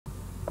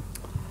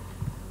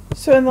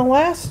So in the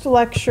last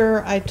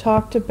lecture, I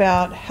talked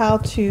about how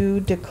to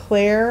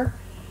declare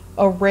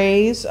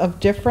arrays of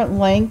different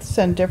lengths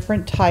and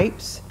different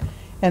types.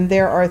 And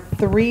there are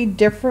 3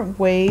 different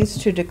ways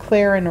to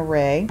declare an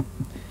array.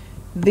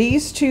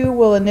 These 2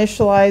 will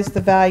initialize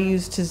the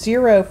values to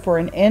 0 for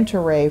an int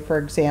array, for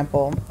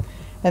example.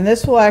 And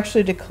this will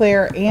actually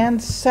declare and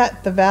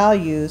set the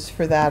values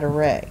for that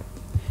array.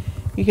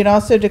 You can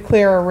also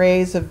declare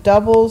arrays of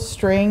doubles,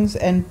 strings,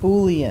 and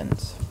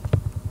booleans.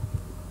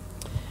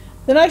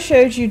 Then I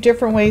showed you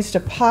different ways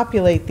to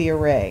populate the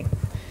array.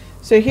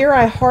 So here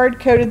I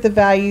hard-coded the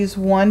values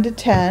 1 to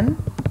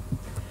 10,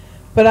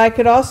 but I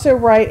could also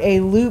write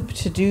a loop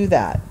to do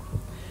that.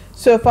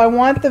 So if I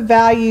want the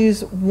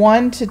values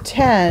 1 to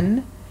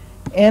 10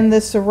 in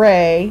this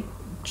array,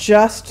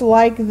 just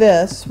like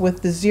this,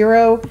 with the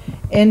 0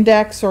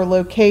 index or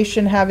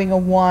location having a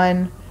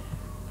 1,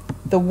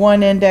 the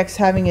 1 index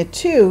having a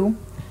 2,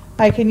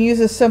 I can use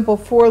a simple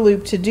for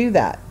loop to do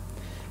that.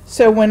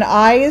 So when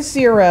I is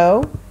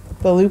 0,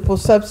 the loop will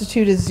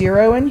substitute a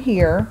 0 in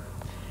here,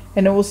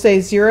 and it will say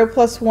 0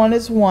 plus 1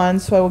 is 1,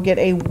 so I will get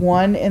a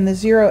 1 in the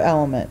 0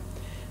 element.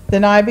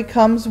 Then I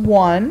becomes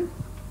 1.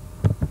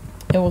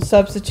 It will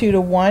substitute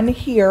a 1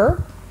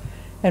 here,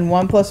 and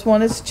 1 plus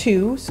 1 is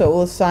 2, so it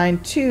will assign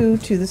 2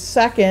 to the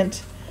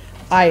second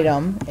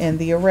item in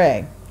the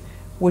array,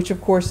 which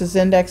of course is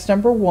index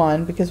number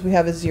 1 because we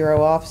have a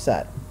 0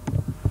 offset.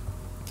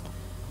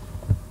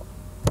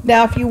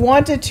 Now if you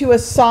wanted to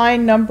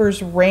assign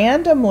numbers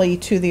randomly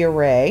to the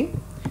array,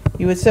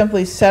 you would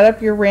simply set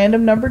up your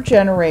random number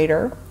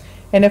generator,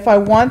 and if I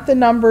want the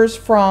numbers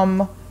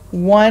from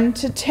 1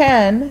 to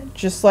 10,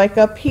 just like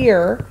up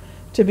here,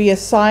 to be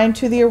assigned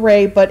to the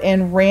array but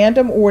in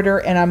random order,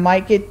 and I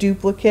might get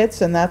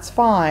duplicates and that's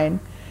fine,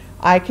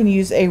 I can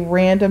use a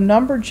random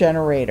number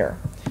generator.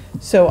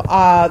 So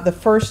the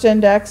first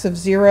index of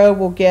 0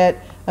 will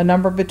get a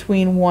number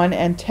between 1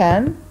 and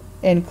 10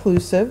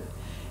 inclusive,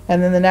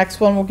 and then the next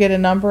one will get a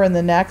number, and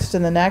the next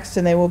and the next,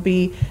 and they will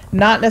be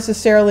not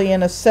necessarily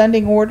in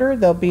ascending order,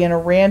 they'll be in a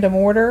random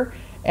order,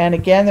 and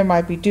again there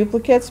might be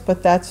duplicates,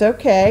 but that's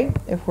okay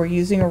if we're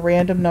using a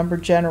random number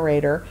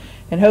generator.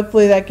 And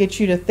hopefully that gets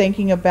you to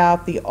thinking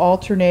about the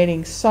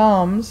alternating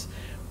sums,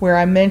 where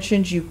I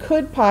mentioned you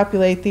could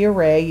populate the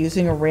array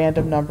using a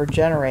random number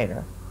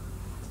generator.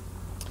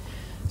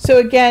 So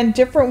again,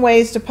 different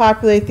ways to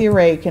populate the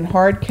array. You can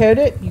hard code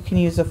it, you can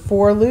use a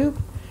for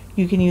loop,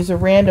 you can use a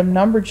random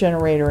number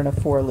generator in a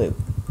for loop.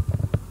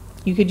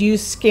 You could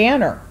use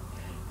scanner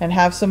and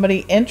have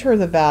somebody enter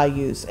the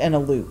values in a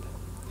loop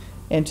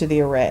into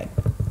the array.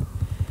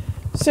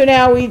 So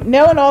now we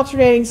know in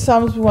alternating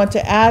sums we want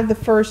to add the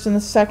first and the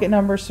second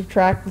number,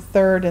 subtract the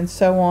third, and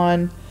so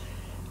on.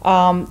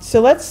 So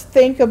let's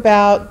think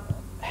about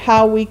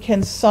how we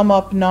can sum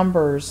up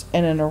numbers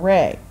in an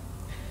array.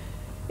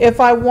 If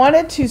I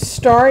wanted to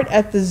start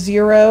at the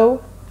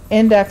 0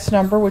 index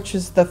number, which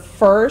is the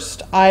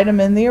first item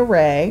in the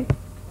array,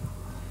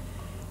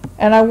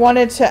 and I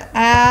wanted to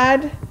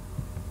add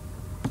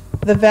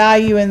the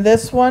value in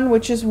this one,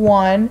 which is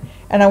 1,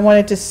 and I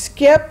wanted to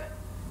skip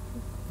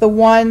the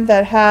one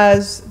that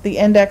has the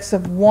index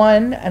of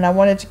 1, and I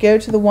wanted to go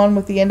to the one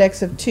with the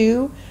index of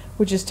 2,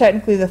 which is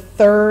technically the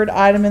third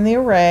item in the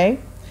array,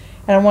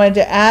 and I wanted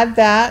to add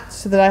that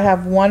so that I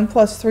have 1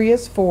 plus 3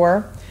 is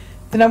 4.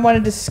 Then I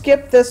wanted to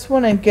skip this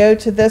one and go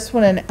to this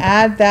one and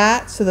add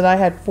that so that I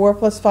had 4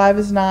 plus 5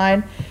 is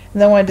 9. And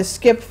then I wanted to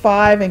skip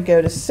 5 and go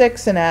to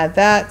 6 and add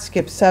that,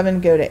 skip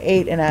 7, go to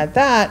 8 and add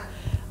that.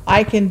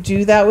 I can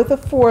do that with a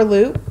for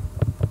loop.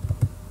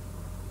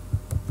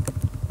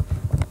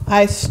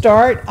 I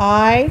start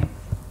I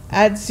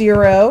at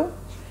 0.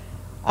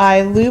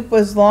 I loop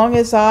as long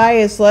as I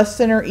is less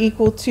than or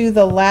equal to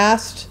the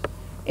last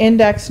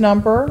index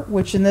number,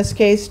 which in this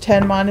case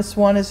 10 minus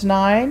 1 is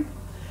 9.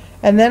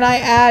 And then I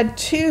add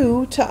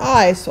 2 to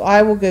I, so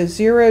I will go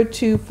 0,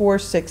 2, 4,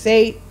 6,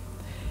 8,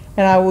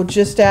 and I will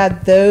just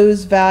add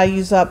those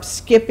values up,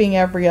 skipping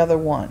every other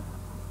one.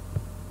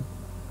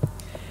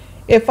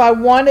 If I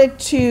wanted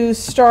to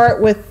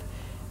start with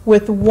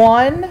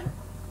 1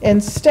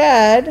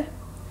 instead,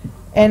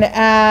 and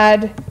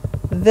add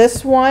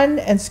this one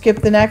and skip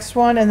the next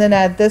one, and then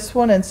add this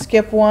one and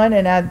skip one,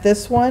 and add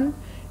this one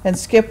and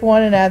skip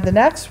one and add the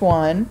next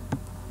one,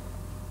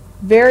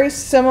 very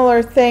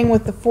similar thing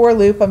with the for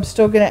loop. I'm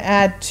still going to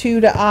add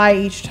 2 to I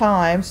each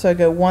time, so I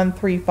go 1,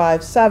 3,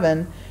 5,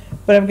 7,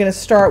 but I'm going to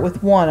start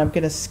with 1. I'm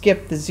going to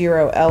skip the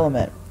 0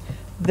 element.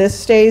 This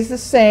stays the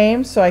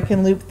same, so I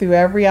can loop through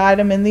every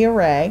item in the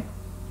array,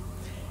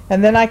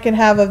 and then I can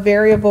have a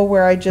variable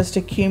where I just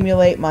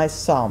accumulate my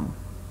sum.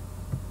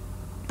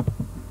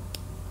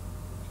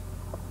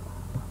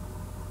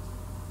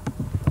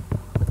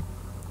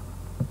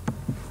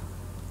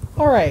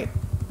 All right.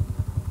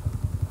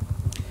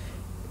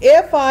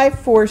 If I,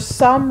 for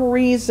some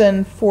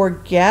reason,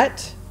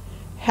 forget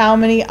how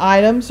many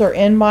items are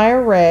in my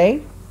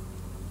array,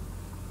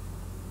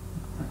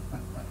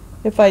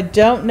 if I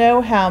don't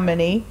know how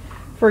many,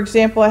 for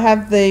example, I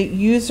have the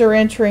user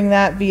entering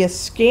that via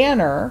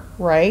scanner,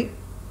 right?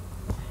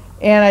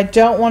 and I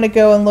don't want to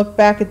go and look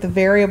back at the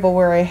variable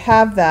where I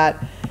have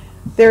that,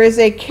 there is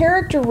a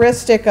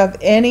characteristic of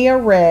any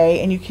array,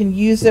 and you can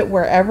use it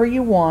wherever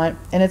you want,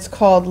 and it's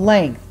called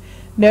length.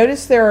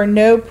 Notice there are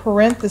no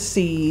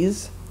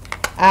parentheses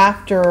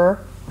after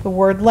the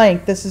word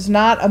length. This is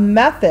not a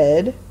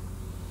method,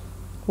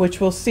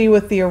 which we'll see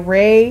with the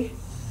array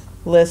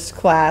list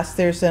class.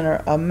 There's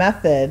a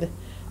method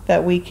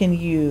that we can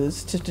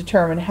use to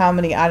determine how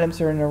many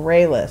items are in an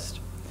array list.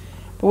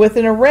 But with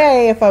an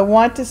array, if I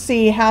want to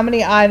see how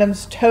many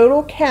items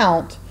total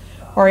count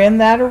are in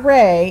that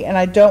array, and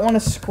I don't want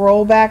to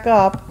scroll back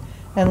up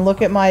and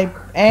look at my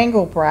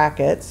angle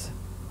brackets,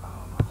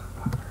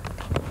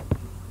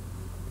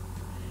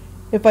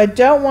 if I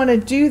don't want to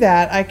do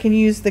that, I can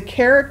use the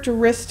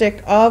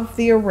characteristic of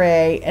the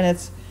array, and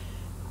it's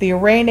the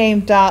array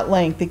name dot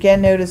length.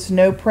 Again, notice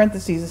no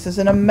parentheses. This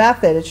isn't a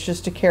method, it's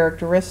just a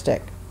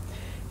characteristic.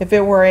 If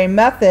it were a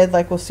method,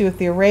 like we'll see with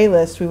the array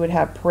list, we would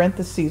have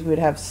parentheses. We would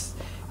have,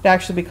 it'd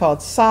actually be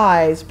called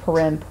size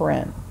paren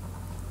paren.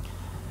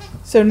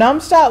 So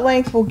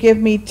nums.length will give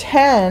me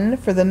 10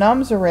 for the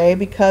nums array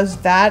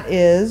because that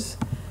is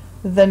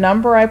the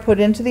number I put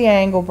into the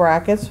angle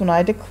brackets when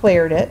I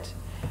declared it.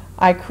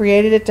 I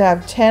created it to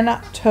have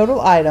 10 total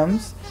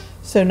items,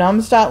 so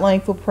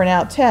nums.length will print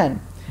out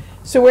 10.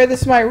 So where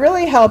this might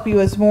really help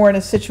you is more in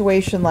a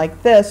situation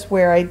like this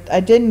where I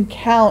didn't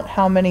count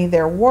how many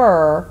there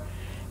were,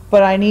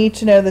 but I need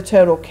to know the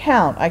total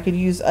count. I could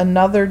use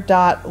another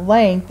dot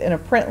length in a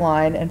print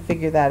line and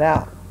figure that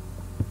out.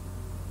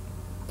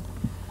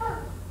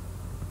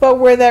 But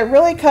where that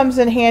really comes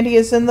in handy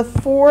is in the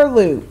for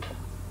loop.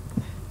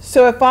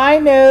 So if I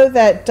know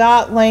that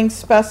dot length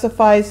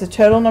specifies the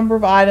total number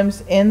of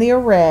items in the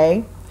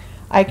array,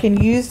 I can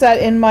use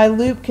that in my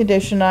loop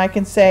condition. I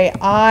can say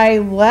I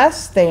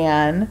less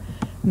than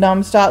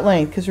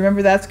nums.length, because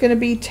remember that's going to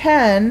be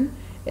 10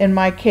 in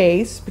my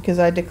case because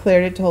I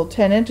declared it to hold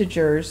 10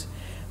 integers,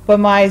 but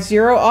my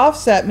 0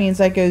 offset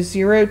means I go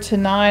 0 to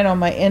 9 on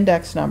my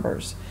index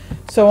numbers.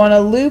 So on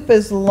a loop,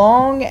 as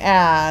long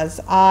as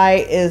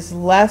I is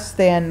less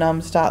than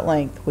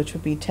nums.length, which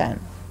would be 10.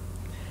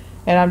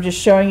 And I'm just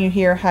showing you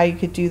here how you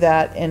could do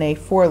that in a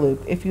for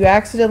loop. If you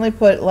accidentally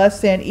put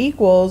less than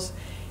equals,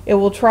 it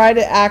will try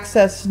to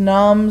access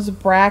nums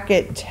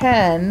bracket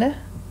 10,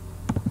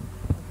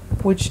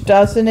 which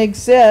doesn't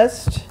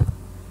exist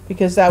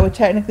because that would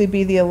technically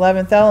be the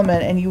 11th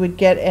element, and you would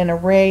get an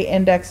array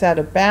index out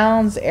of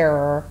bounds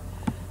error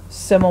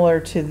similar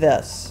to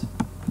this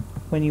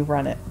when you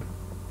run it.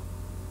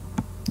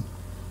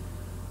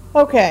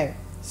 Okay,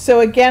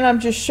 so again,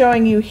 I'm just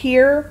showing you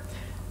here.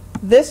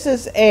 This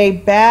is a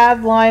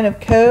bad line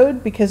of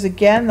code because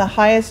again, the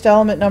highest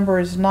element number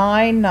is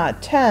 9,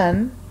 not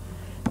 10.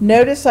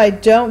 Notice I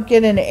don't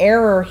get an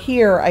error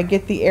here. I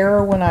get the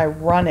error when I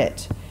run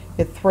it.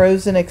 It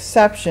throws an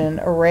exception,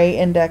 array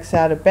index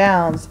out of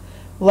bounds,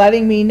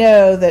 letting me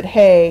know that,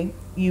 hey,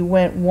 you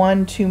went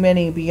one too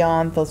many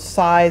beyond the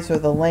size or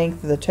the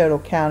length of the total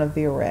count of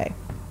the array.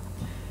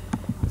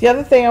 The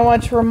other thing I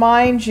want to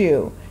remind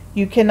you,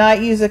 you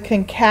cannot use a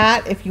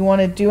concat. If you want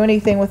to do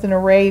anything with an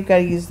array, you've got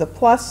to use the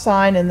plus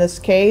sign in this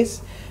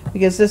case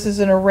because this is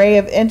an array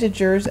of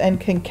integers, and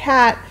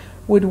concat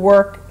would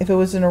work if it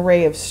was an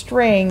array of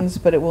strings,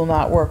 but it will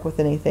not work with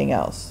anything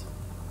else.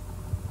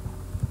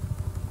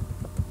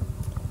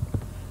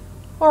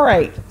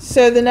 Alright,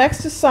 so the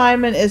next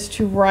assignment is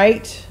to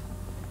write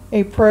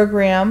a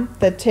program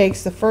that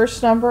takes the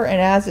first number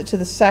and adds it to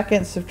the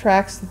second,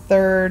 subtracts the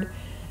third,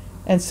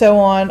 and so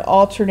on,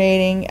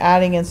 alternating,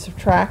 adding, and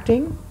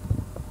subtracting.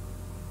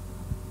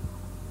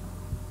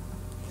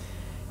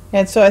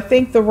 And so I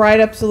think the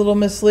write-up's a little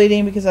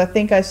misleading because I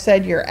think I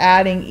said you're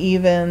adding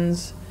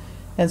evens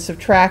and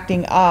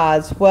subtracting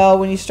odds. Well,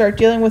 when you start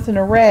dealing with an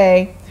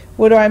array,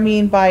 what do I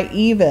mean by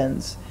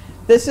evens?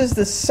 This is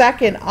the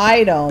second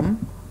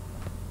item,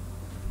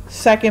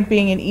 second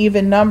being an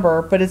even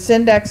number, but its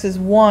index is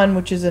 1,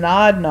 which is an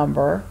odd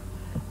number.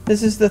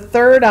 This is the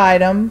third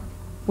item,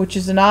 which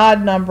is an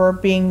odd number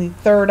being the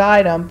third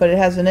item, but it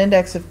has an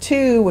index of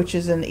 2, which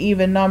is an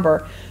even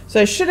number. So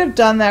I should have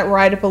done that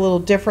write-up a little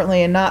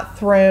differently and not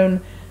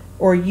thrown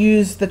or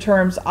used the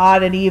terms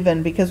odd and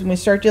even, because when we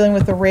start dealing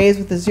with arrays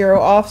with a 0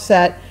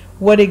 offset,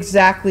 what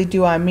exactly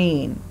do I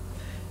mean?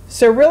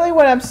 So really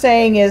what I'm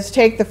saying is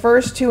take the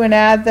first two and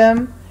add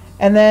them,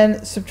 and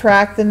then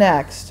subtract the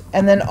next,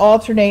 and then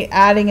alternate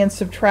adding and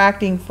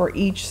subtracting for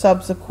each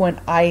subsequent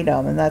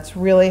item, and that's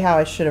really how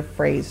I should have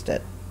phrased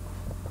it.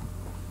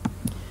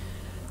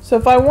 So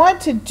if I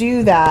want to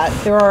do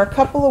that, there are a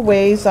couple of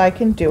ways I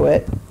can do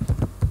it.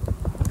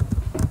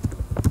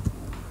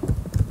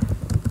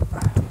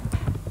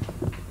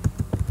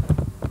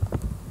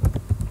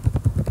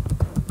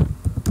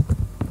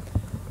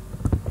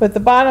 But the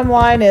bottom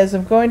line is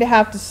I'm going to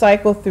have to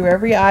cycle through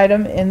every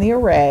item in the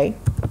array,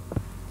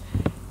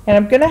 and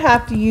I'm going to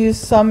have to use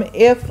some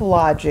if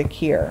logic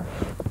here.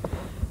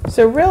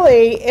 So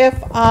really,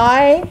 if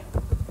I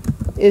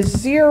is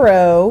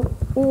 0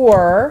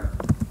 or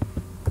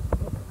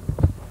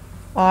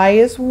I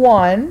is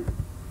 1,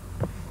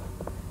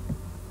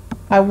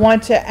 I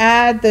want to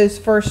add those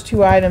first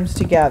two items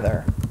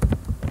together.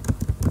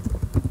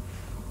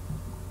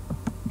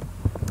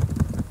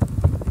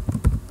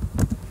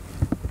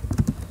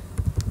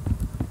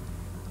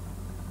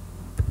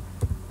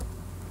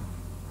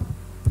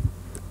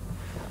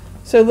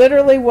 So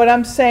literally what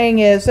I'm saying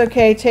is,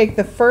 okay, take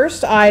the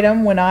first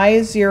item when I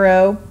is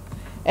 0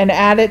 and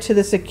add it to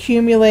this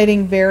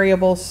accumulating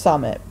variable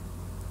summit.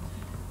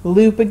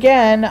 Loop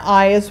again,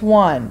 I is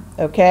 1,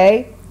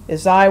 okay?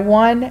 Is I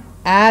 1?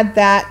 Add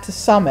that to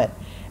summit.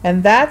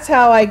 And that's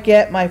how I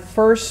get my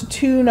first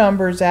two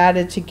numbers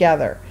added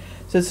together.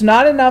 So it's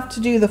not enough to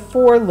do the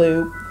for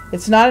loop.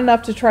 It's not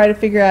enough to try to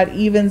figure out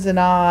evens and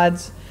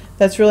odds.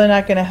 That's really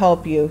not going to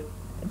help you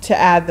to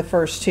add the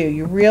first two.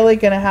 You're really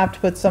going to have to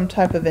put some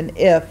type of an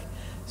if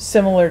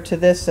similar to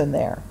this in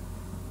there.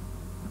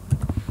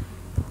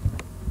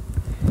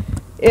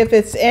 If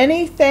it's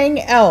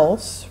anything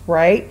else,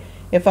 right,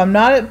 if I'm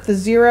not at the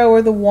 0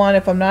 or the 1,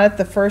 if I'm not at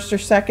the first or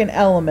second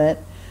element,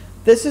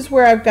 this is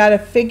where I've got to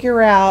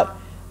figure out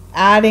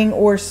adding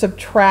or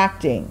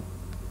subtracting.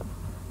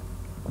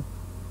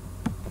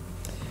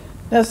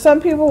 Now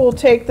some people will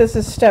take this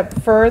a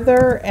step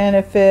further, and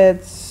if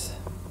it's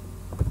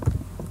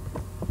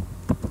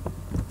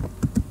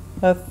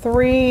a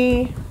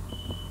 3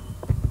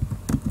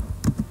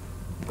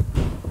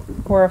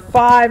 or a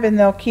 5, and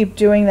they'll keep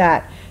doing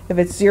that. If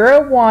it's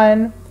 0,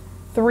 1,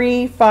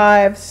 3,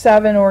 5,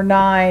 7, or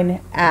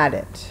 9, add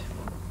it.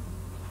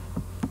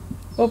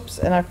 Oops,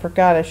 and I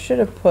forgot, I should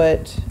have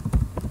put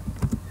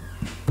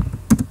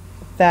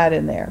that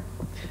in there.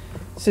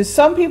 So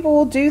some people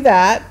will do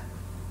that,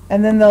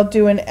 and then they'll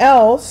do an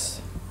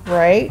else,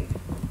 right?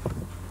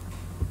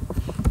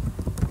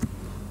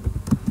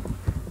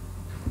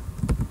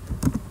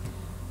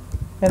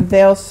 And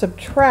they'll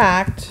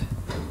subtract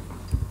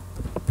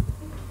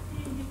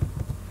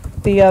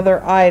the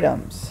other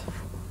items.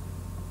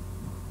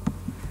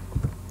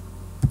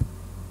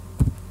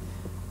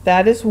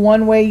 That is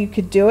one way you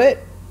could do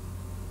it,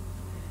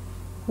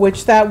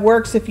 which that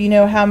works if you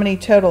know how many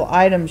total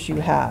items you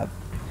have.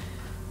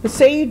 But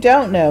say you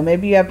don't know,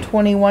 maybe you have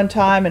 20 one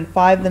time and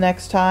 5 the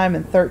next time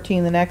and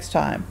 13 the next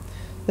time.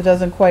 That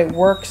doesn't quite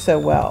work so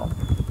well.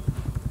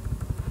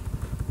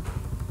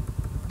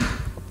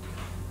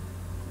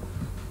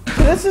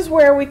 So this is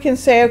where we can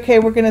say, okay,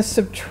 we're going to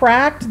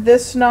subtract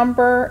this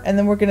number, and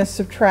then we're going to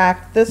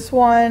subtract this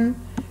one,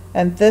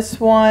 and this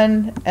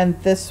one,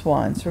 and this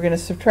one. So we're going to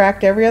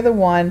subtract every other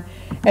one.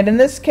 And in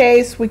this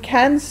case, we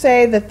can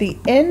say that the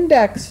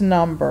index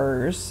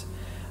numbers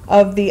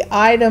of the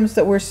items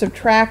that we're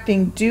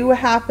subtracting do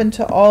happen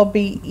to all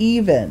be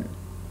even,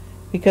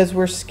 because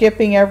we're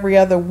skipping every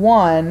other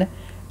one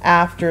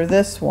after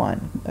this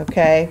one.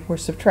 Okay, we're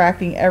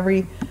subtracting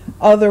every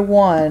other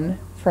one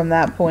from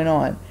that point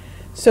on.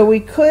 So we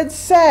could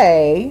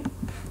say,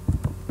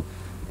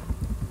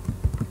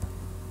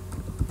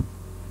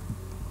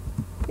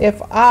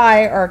 if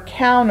I, our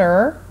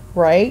counter,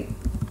 right,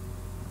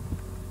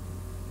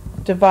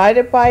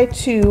 divided by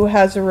 2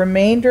 has a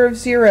remainder of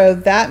 0,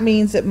 that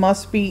means it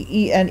must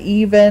be an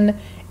even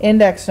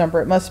index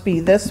number. It must be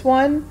this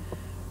one,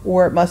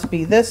 or it must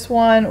be this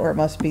one, or it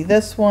must be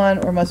this one,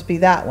 or it must be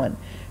that one.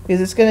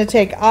 Because it's going to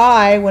take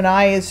I, when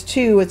I is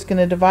 2, it's going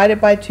to divide it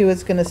by 2,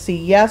 it's going to see,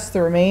 yes,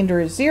 the remainder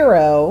is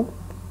 0.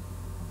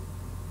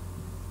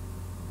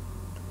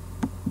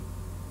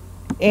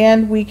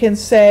 And we can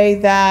say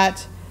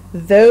that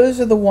those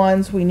are the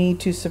ones we need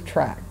to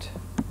subtract.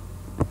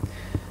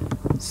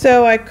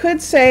 So I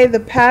could say the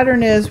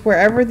pattern is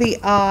wherever the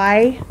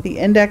I, the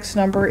index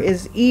number,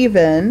 is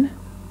even,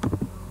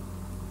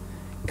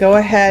 go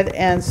ahead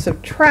and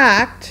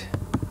subtract.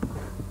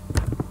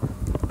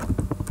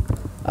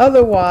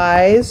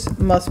 Otherwise,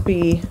 must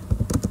be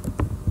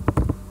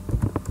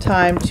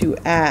time to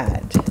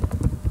add.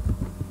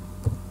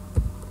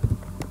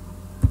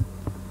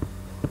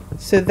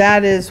 So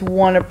that is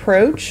one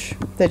approach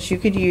that you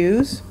could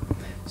use.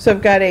 So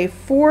I've got a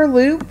for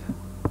loop,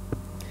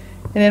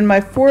 and in my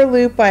for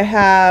loop I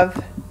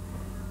have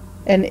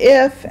an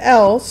if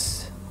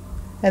else,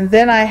 and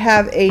then I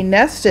have a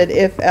nested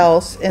if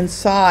else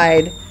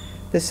inside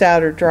this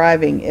outer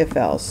driving if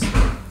else.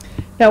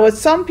 Now what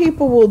some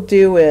people will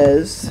do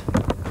is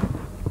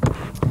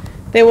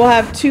they will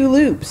have two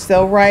loops.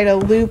 They'll write a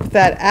loop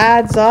that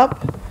adds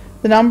up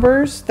the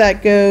numbers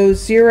that go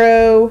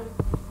 0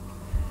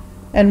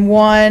 and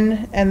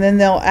 1, and then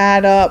they'll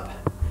add up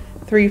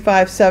 3,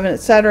 5, 7,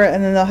 etc.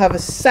 And then they'll have a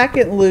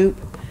second loop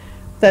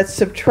that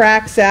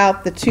subtracts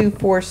out the 2,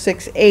 4,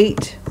 6,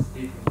 8,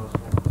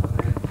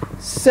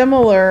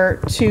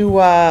 similar to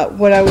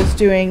what I was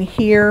doing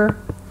here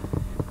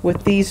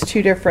with these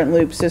two different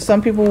loops. So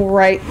some people will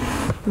write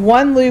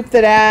one loop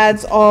that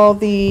adds all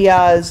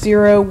the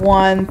 0,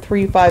 1,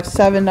 3, 5,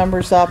 7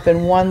 numbers up,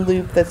 and one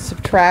loop that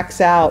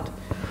subtracts out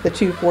the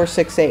 2, 4,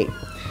 6, 8.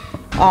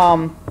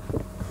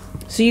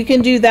 So you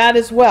can do that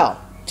as well.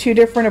 Two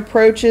different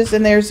approaches,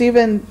 and there's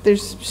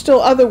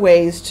still other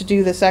ways to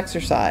do this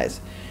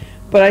exercise.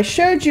 But I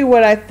showed you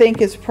what I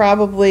think is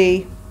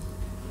probably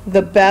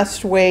the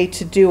best way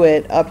to do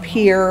it up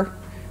here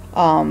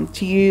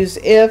to use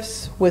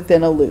ifs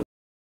within a loop.